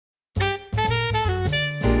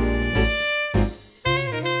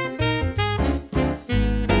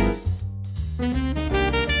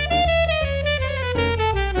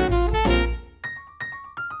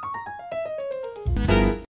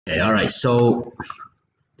so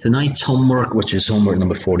tonight's homework, which is homework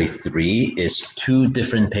number 43, is 2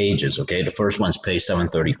 different pages, okay? The first one's page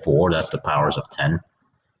 734, that's the powers of 10.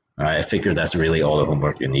 All right, I figured that's really all the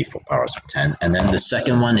homework you need for powers of 10. And then the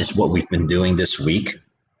second one is what we've been doing this week,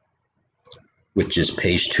 which is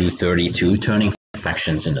page 232, turning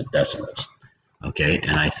fractions into decimals. Okay,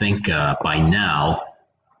 and I think by now,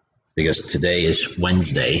 because today is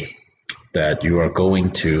Wednesday, that you are going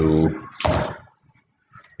to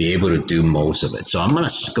be able to do most of it. So I'm going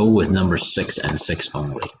to go with number 6 and 6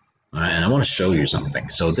 only. All right, and I want to show you something.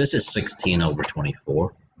 So this is 16 over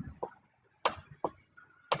 24.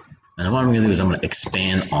 And what I'm going to do is I'm going to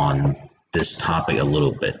expand on this topic a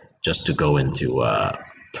little bit, just to go into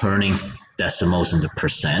turning decimals into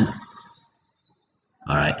percent.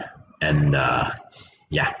 All right, and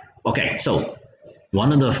yeah. Okay, so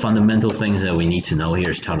one of the fundamental things that we need to know here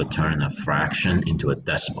is how to turn a fraction into a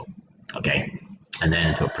decimal. Okay, and then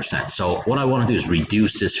into a percent. So what I want to do is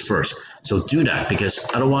reduce this first. So do that, because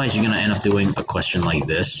otherwise you're going to end up doing a question like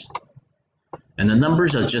this. And the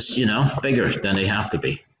numbers are just, you know, bigger than they have to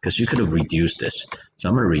be, because you could have reduced this. So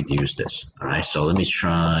I'm going to reduce this. All right, so let me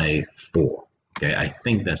try 4. Okay, I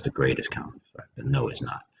think that's the greatest common factor. No, it's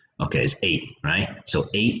not. Okay, it's 8, right? So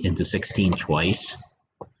 8 into 16 twice.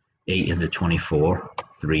 8 into 24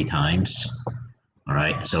 3 times. All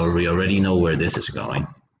right, so we already know where this is going.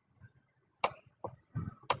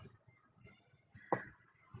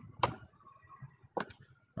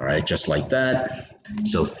 All right, just like that.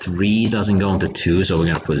 So 3 doesn't go into 2, so we're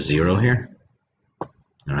going to put 0 here.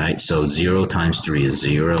 All right, so 0 times 3 is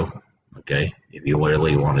 0. Okay, if you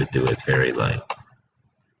really want to do it very like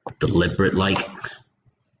deliberate like.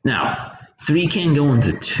 Now, 3 can go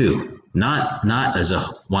into 2, not as a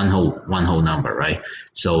one whole number, right?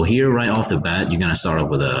 So here right off the bat, you're going to start off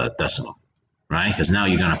with a decimal, right? Because now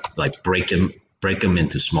you're going to like break them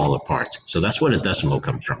into smaller parts. So that's where the decimal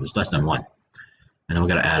comes from. It's less than 1. And then we're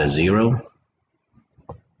going to add a 0.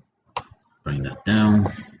 Bring that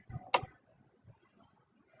down.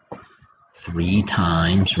 3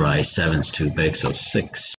 times, right? 7's too big, so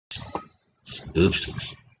 6.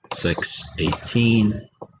 Oops. 6, 18.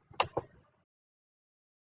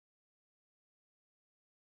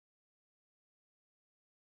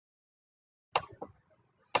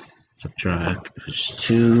 Subtract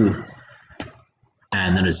 2.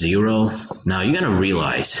 And then a 0. Now you're going to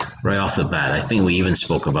realize right off the bat, I think we even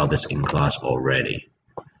spoke about this in class already,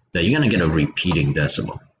 that you're going to get a repeating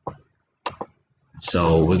decimal.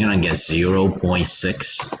 So we're going to get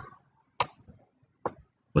 0.6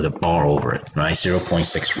 with a bar over it, right?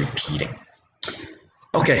 0.6 repeating.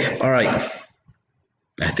 Okay, all right.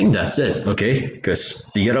 I think that's it, okay? Because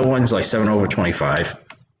the other one's like 7 over 25.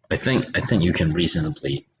 I think you can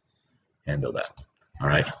reasonably handle that. All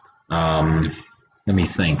right. Let me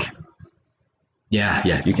think.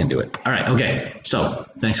 Yeah, you can do it. All right, okay. So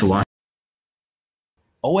thanks for watching.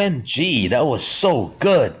 OMG, that was so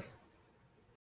good.